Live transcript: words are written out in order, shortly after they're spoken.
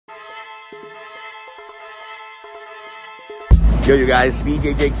Yo, you guys,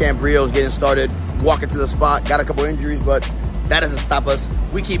 BJJ Camp Rio is getting started. Walking to the spot, got a couple injuries, but that doesn't stop us.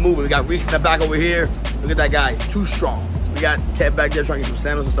 We keep moving. We got Reese in the back over here. Look at that guy, he's too strong. We got Kev back there trying to get some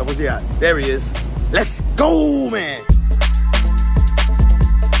sandals and stuff. What's he at? There he is. Let's go, man.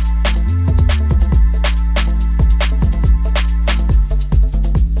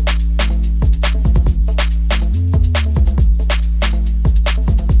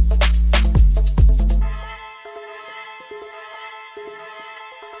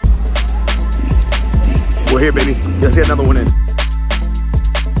 We're here, baby. Let's get another one in. No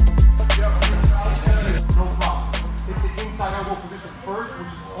problem. It's the inside elbow position first,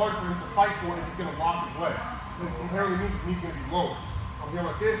 which is hard for him to fight for if he's going to lock his legs. It inherently means his knee's going to be low. I'm here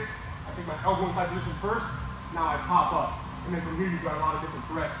like this. I take my elbow inside position first. Now I pop up. And then from here, you've got a lot of different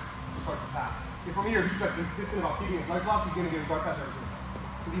threats to start to pass. If from here, he's like consistent about keeping his legs locked, he's going to get a guard pass every single time.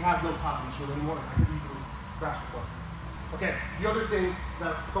 Because he has no top in the shield anymore. I could easily crash the foot. Okay, the other thing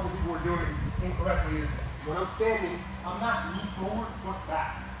that a couple people were doing incorrectly is when I'm standing, I'm not knee forward, foot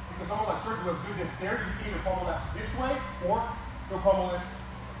back. Because someone like circle is good against stairs, you can either pummel that this way or you'll pummel it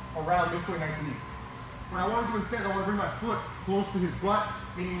around this way nice and neat. What I want to do instead, I want to bring my foot close to his butt,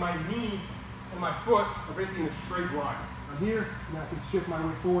 meaning my knee and my foot are basically in a straight line. I'm here, and I can shift my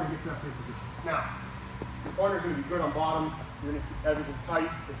way forward and get to that same position. Now, your partner's going to be good on bottom, you're going to keep everything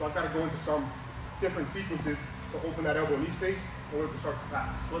tight, and so I've got to go into some different sequences to open that elbow knee space in order to start to pass.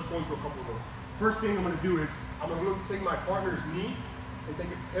 So let's go into a couple of those. First thing I'm going to do is I'm going to look to take my partner's knee and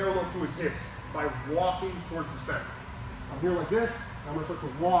take it parallel to his hips by walking towards the center. I'm here like this, and I'm going to start to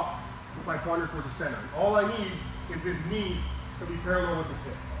walk with my partner towards the center. And all I need is his knee to be parallel with his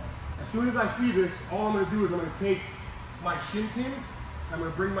hip. As soon as I see this, all I'm going to do is I'm going to take my shin pin, and I'm going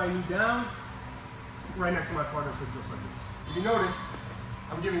to bring my knee down right next to my partner's hip just like this. If you notice,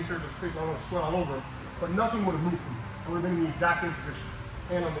 I'm giving Sergio space, I don't want to sweat all over him, but nothing would have moved from me. I would have been in the exact same position.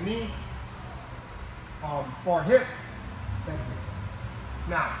 Hand on the knee, far hip, thank you.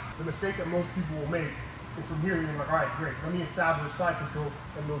 Now, the mistake that most people will make is from here, you're like, all right, great, let me establish side control,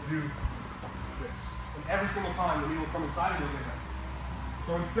 and they'll do this. And every single time, the knee will come inside and they'll get that.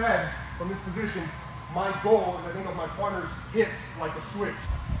 So instead, from this position, my goal is I think of my partner's hips like a switch,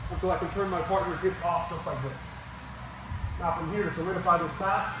 until I can turn my partner's hips off just like this. Now from here, to solidify this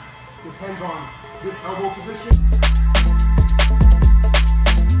pass, depends on this elbow position.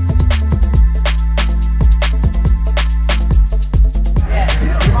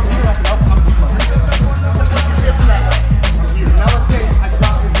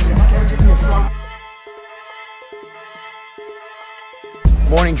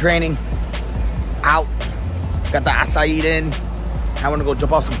 Morning training, out, got the acai in. I want to go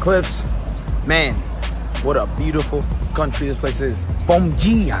jump off some cliffs. Man, what a beautiful country this place is. Bom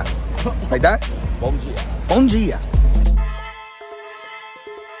dia. Like that? Bom dia. Bom dia.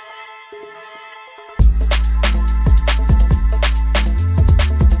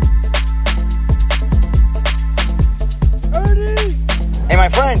 Hey, my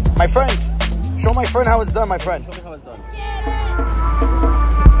friend, show my friend how it's done, my friend. Show me how it's done.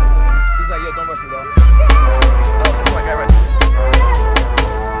 He's like, yo, don't rush me, dog. Oh, this is my guy right there.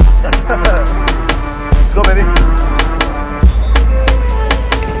 Let's go, baby.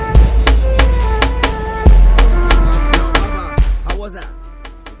 How was that?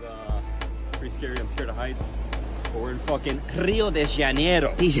 It was pretty scary. I'm scared of heights. But we're in fucking Rio de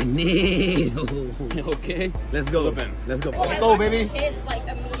Janeiro. De Janeiro. Okay? Let's go. Let's go. Let's go, baby. Kids, like,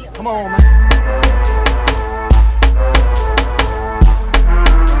 immediately. Come on, man.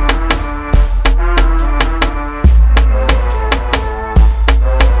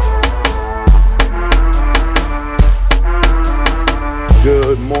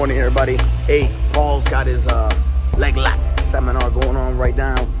 Good morning, everybody. Hey, Paul's got his leg lock seminar going on right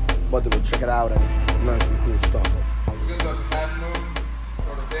now. About to go check it out and learn some cool stuff. We're gonna go to fast move,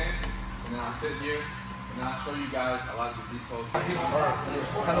 sort of thing, and then I'll sit here, and then I'll show you guys a lot of the details. I just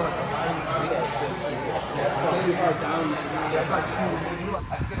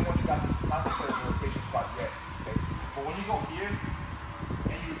didn't want you guys to concentrate on the rotation spot yet. Okay? But when you go here,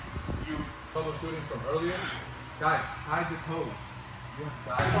 and you troubleshooting from earlier, guys, hide the toes.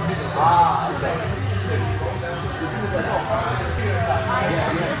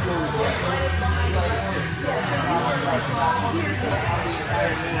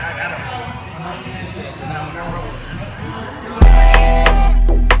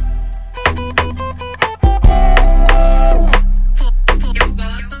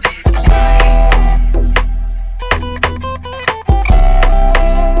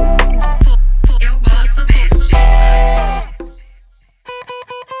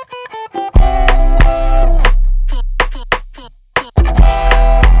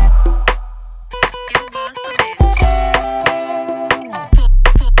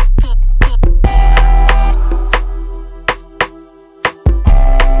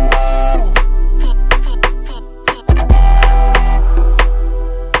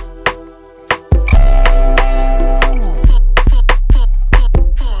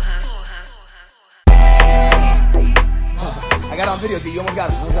 I got it on video, D. You almost got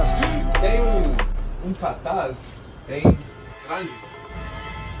it. Tem um cartaz bem grande